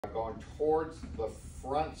going towards the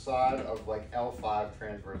front side of like L5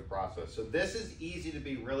 transverse process. So this is easy to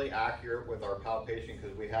be really accurate with our palpation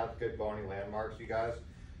because we have good bony landmarks, you guys.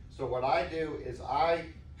 So what I do is I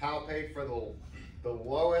palpate for the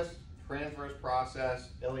lowest transverse process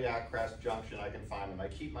iliac crest junction I can find, and I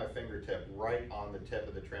keep my fingertip right on the tip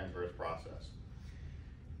of the transverse process.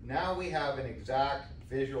 Now we have an exact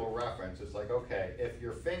visual reference. It's like, okay, if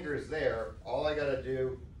your finger's there, all I gotta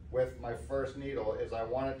do with my first needle is I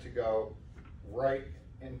want it to go right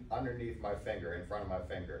in underneath my finger, in front of my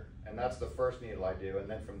finger. And that's the first needle I do, and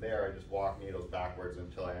then from there I just walk needles backwards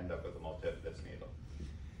until I end up with a multifidus needle.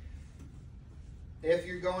 If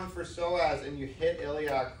you're going for psoas and you hit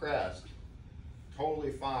iliac crest,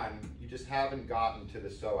 totally fine. You just haven't gotten to the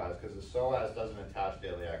psoas because the psoas doesn't attach to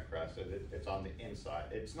iliac crest. It's on the inside.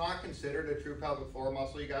 It's not considered a true pelvic floor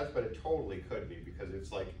muscle, you guys, but it totally could be because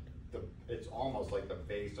it's like it's almost like the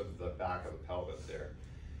base of the back of the pelvis there.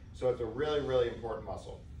 So it's a really, really important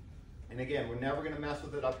muscle. And again, we're never going to mess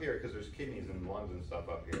with it up here because there's kidneys and lungs and stuff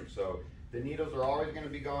up here. So the needles are always going to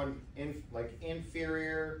be going in like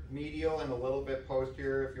inferior, medial, and a little bit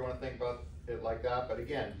posterior if you want to think about it like that. But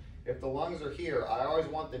again, if the lungs are here, I always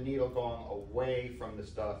want the needle going away from the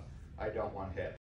stuff I don't want hit.